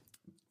Covenant.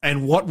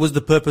 And what was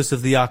the purpose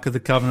of the Ark of the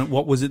Covenant?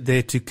 What was it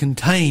there to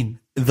contain?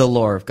 The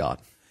law of God.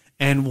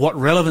 And what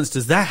relevance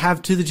does that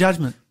have to the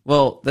judgment?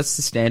 Well, that's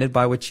the standard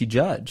by which you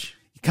judge.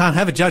 You can't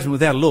have a judgment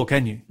without a law,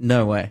 can you?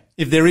 No way.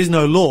 If there is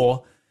no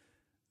law,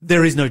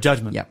 there is no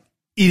judgment. Yeah.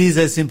 It is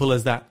as simple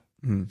as that.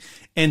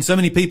 And so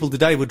many people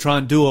today would try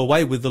and do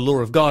away with the law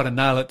of God and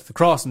nail it to the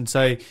cross and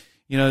say,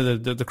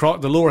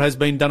 the law has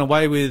been done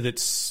away with,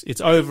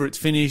 it's over, it's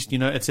finished,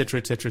 et cetera,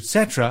 et cetera, et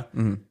cetera.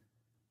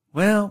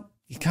 Well,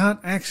 you can't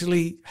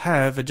actually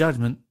have a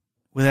judgment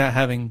without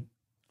having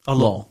a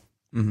law.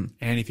 And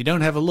if you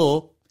don't have a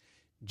law,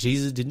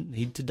 Jesus didn't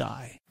need to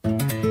die.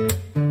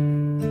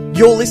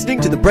 You're listening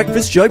to the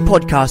Breakfast Show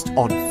podcast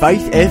on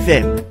Faith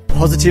FM.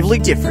 Positively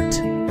different.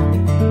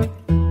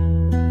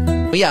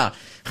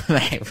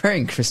 We're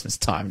in Christmas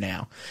time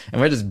now,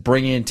 and we're just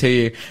bringing it to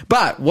you.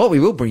 But what we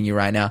will bring you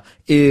right now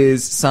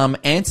is some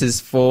answers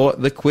for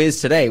the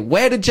quiz today.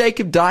 Where did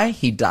Jacob die?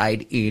 He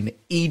died in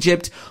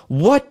Egypt.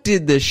 What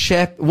did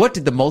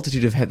the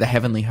multitude of the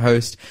heavenly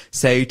host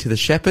say to the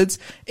shepherds?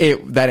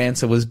 That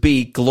answer was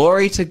B,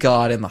 glory to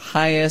God in the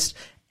highest,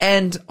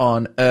 and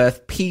on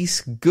earth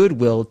peace,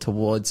 goodwill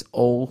towards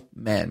all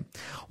men.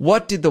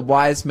 What did the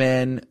wise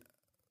men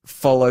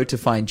follow to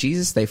find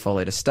Jesus? They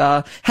followed a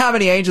star. How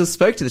many angels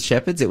spoke to the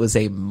shepherds? It was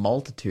a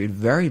multitude,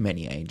 very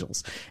many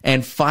angels.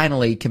 And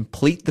finally,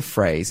 complete the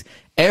phrase,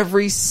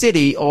 every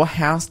city or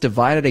house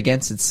divided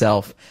against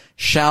itself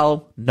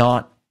shall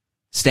not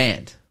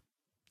stand.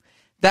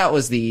 That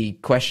was the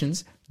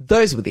questions.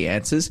 Those were the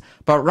answers.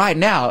 But right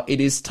now, it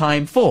is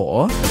time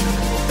for...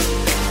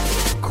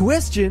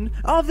 Question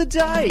of the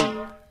day.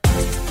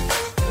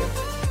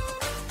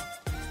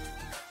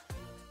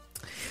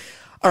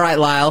 All right,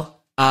 Lyle.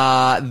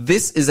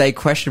 This is a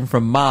question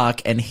from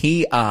Mark, and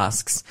he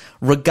asks,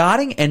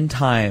 regarding end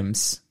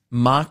times,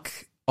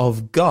 mark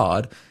of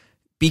God,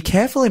 be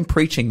careful in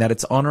preaching that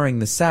it's honoring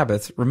the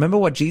Sabbath. Remember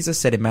what Jesus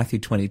said in Matthew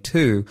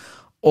 22,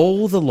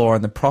 all the law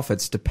and the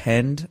prophets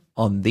depend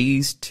on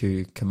these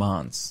two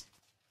commands.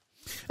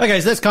 Okay,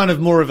 so that's kind of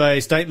more of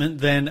a statement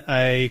than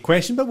a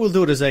question, but we'll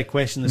do it as a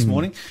question this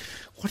morning.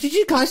 What did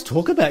you guys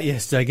talk about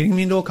yesterday? Getting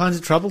me into all kinds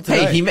of trouble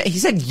today. Hey, he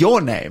said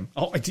your name.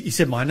 Oh, you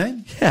said my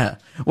name? Yeah.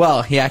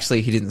 Well, he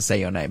didn't say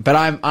your name, but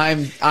I'm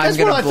That's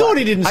gonna what I thought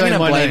he didn't say my name. I'm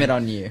going to blame it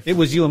on you. It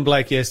was you and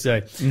Blake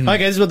yesterday. Okay,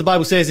 this is what the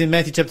Bible says in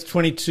Matthew chapter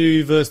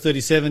 22, verse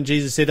 37.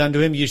 Jesus said unto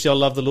him, you shall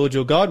love the Lord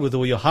your God with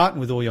all your heart and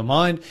with all your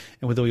mind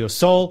and with all your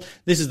soul.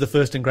 This is the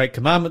first and great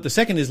commandment. The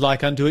second is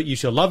like unto it. You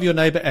shall love your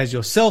neighbor as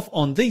yourself.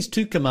 On these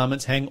two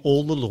commandments hang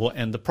all the law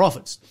and the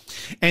prophets.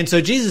 And so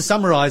Jesus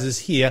summarizes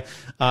here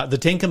the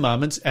 10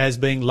 commandments as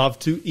being love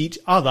to each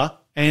other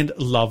and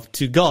love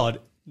to God.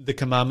 The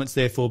commandments,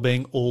 therefore,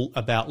 being all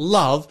about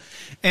love.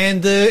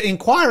 And the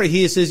inquiry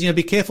here says,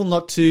 be careful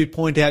not to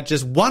point out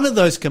just one of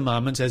those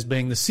commandments as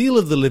being the seal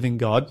of the living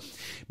God,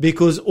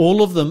 because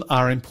all of them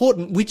are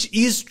important, which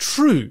is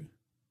true.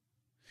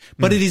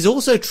 But it is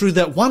also true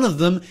that one of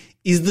them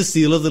is the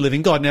seal of the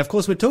living God. Now, of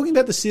course, we're talking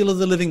about the seal of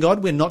the living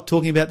God. We're not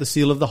talking about the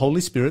seal of the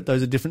Holy Spirit.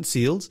 Those are different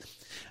seals.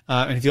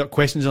 And if you've got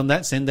questions on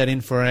that, send that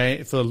in for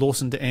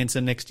Lawson to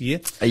answer next year.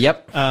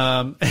 Yep.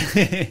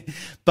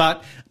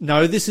 But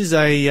no, this is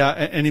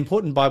an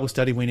important Bible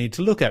study we need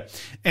to look at.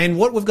 And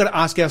what we've got to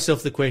ask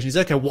ourselves the question is,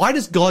 okay, why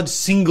does God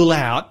single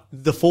out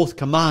the fourth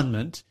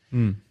commandment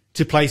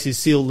to place his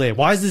seal there?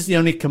 Why is this the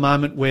only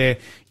commandment where,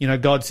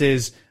 God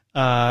says,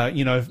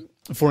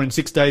 for in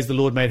 6 days the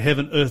Lord made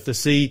heaven, earth, the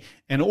sea,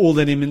 and all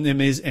that in them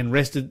is, and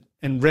rested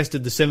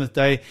the seventh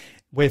day.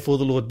 Wherefore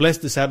the Lord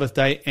blessed the Sabbath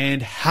day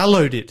and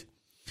hallowed it.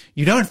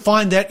 You don't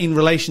find that in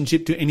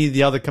relationship to any of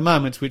the other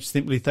commandments, which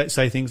simply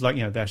say things like,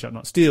 thou shalt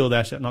not steal,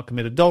 thou shalt not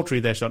commit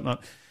adultery, thou shalt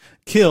not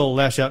kill,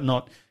 thou shalt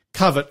not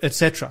covet,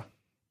 etc.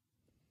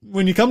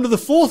 When you come to the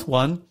fourth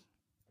one,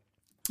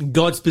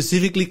 God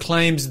specifically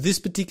claims this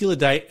particular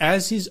day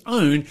as his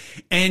own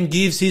and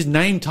gives his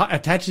name,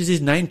 attaches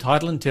his name,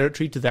 title, and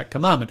territory to that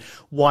commandment.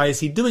 Why is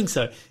he doing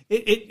so?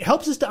 It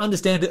helps us to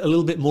understand it a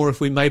little bit more if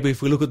we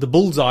look at the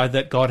bullseye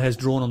that God has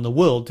drawn on the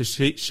world to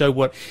show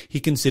what he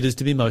considers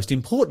to be most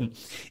important.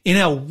 In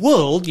our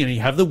world,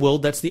 you have the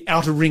world, that's the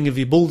outer ring of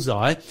your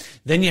bullseye.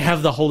 Then you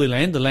have the Holy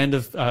Land, the land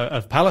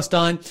of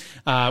Palestine.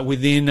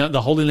 Within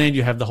the Holy Land,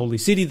 you have the Holy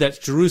City, that's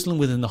Jerusalem.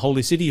 Within the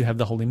Holy City, you have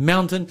the Holy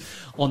Mountain.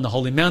 On the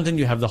Holy Mountain,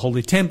 you have the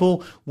Holy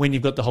Temple. When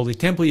you've got the Holy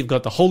Temple, you've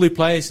got the Holy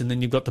Place, and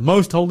then you've got the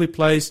Most Holy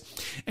Place,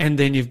 and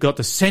then you've got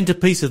the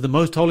centerpiece of the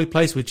Most Holy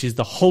Place, which is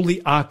the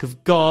Holy Ark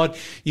of God.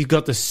 You've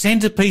got the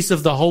centerpiece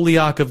of the Holy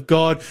Ark of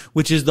God,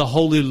 which is the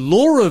Holy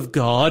Law of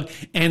God,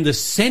 and the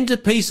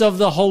centerpiece of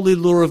the Holy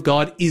Law of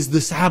God is the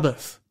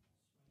Sabbath.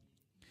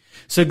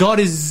 So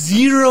God is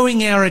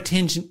zeroing our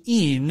attention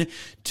in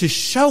to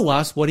show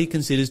us what he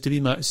considers to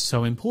be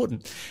so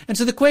important. And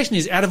so the question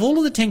is, out of all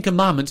of the 10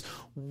 commandments,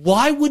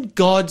 why would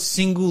God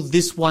single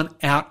this one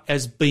out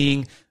as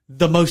being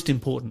the most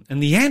important?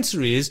 And the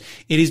answer is,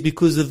 it is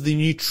because of the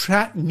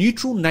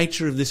neutral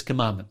nature of this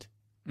commandment.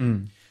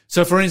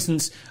 So, for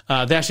instance,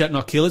 thou shalt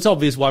not kill. It's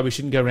obvious why we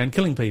shouldn't go around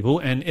killing people,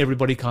 and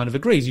everybody kind of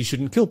agrees you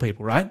shouldn't kill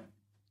people, right?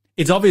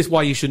 It's obvious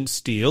why you shouldn't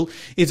steal.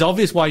 It's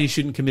obvious why you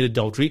shouldn't commit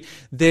adultery.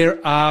 There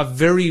are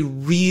very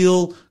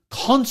real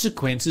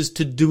consequences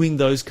to doing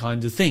those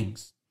kinds of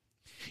things.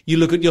 You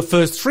look at your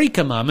first 3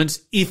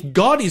 commandments. If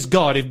God is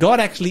God, if God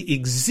actually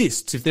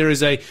exists, if there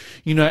is a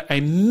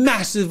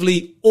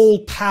massively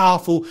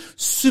all-powerful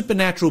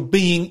supernatural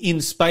being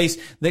in space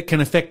that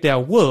can affect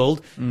our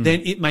world,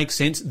 then it makes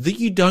sense that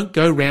you don't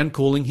go around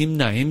calling him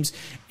names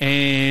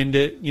and,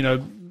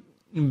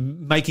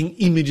 making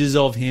images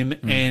of him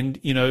and,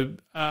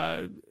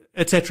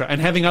 etc.,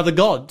 and having other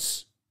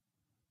gods.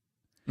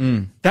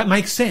 That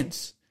makes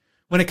sense.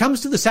 When it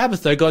comes to the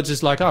Sabbath, though, God's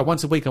just like,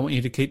 once a week I want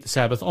you to keep the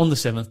Sabbath on the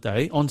 7th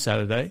day, on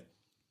Saturday.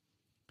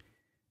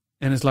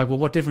 And it's like, well,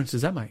 what difference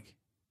does that make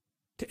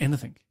to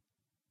anything,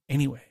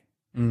 anywhere?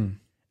 And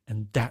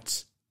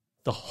that's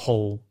the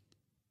whole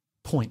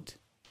point.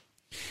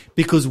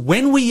 Because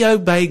when we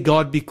obey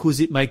God because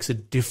it makes a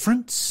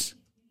difference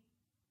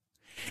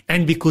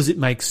and because it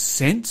makes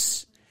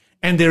sense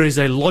and there is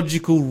a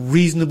logical,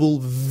 reasonable,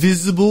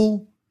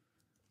 visible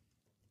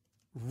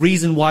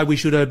reason why we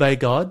should obey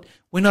God,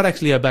 we're not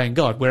actually obeying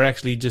God. We're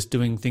actually just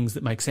doing things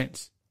that make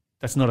sense.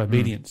 That's not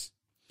obedience.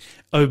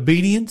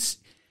 Obedience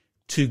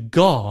to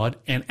God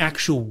and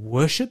actual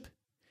worship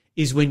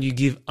is when you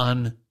give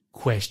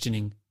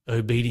unquestioning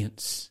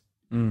obedience.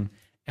 And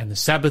the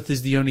Sabbath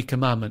is the only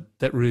commandment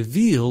that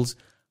reveals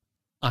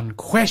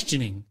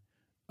unquestioning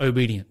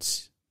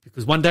obedience.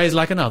 Because one day is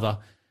like another,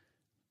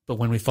 but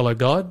when we follow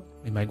God,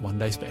 we make one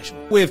day special.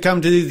 We have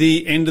come to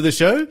the end of the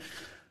show.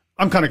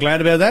 I'm kind of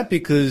glad about that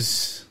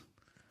because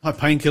my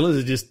painkillers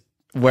are just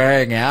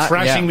Wearing out.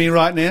 trashing me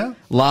right now.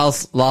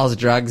 Lyle's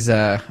drugs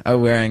are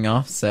wearing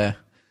off, so,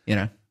 you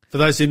know. For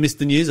those who missed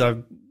the news,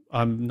 I'm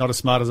not as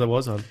smart as I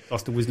was. I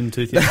lost a wisdom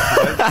tooth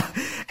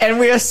yesterday. And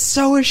we are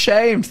so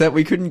ashamed that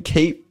we couldn't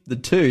keep the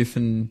tooth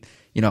and,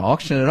 you know,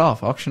 auction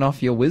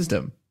off your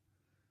wisdom.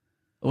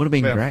 It would have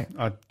been great.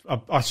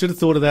 I should have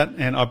thought of that,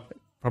 and I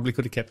probably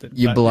could have kept it.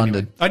 You But blundered.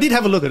 anyway, I did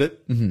have a look at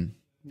it. Mm-hmm.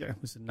 Yeah, it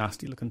was a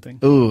nasty looking thing.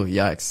 Ooh,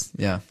 yikes.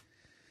 Yeah.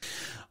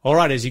 All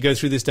right, as you go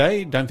through this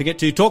day, don't forget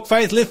to talk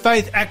faith, live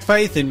faith, act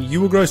faith, and you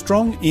will grow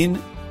strong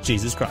in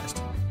Jesus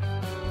Christ.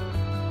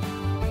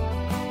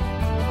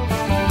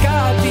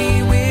 God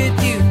be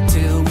with you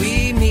till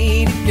we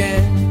meet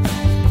again.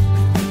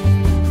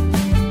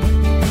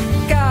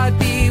 God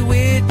be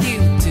with you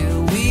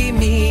till we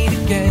meet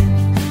again.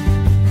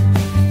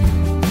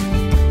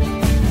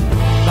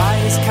 By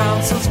his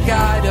counsel's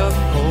guide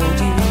uphold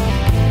you,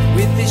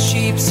 with his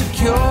sheep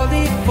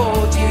securely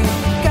fold you.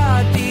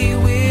 God be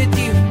with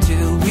you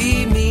till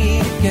we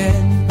meet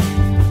again.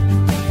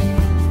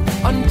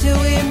 Until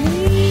we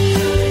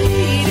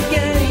meet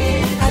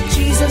again at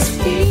Jesus'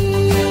 feet.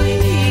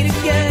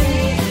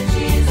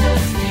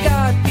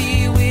 God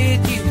be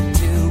with you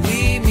till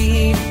we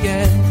meet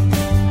again.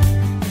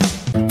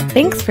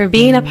 Thanks for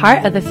being a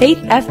part of the Faith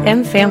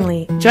FM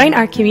family. Join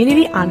our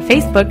community on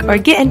Facebook or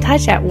get in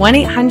touch at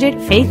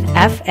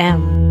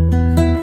 1-800-FAITH-FM.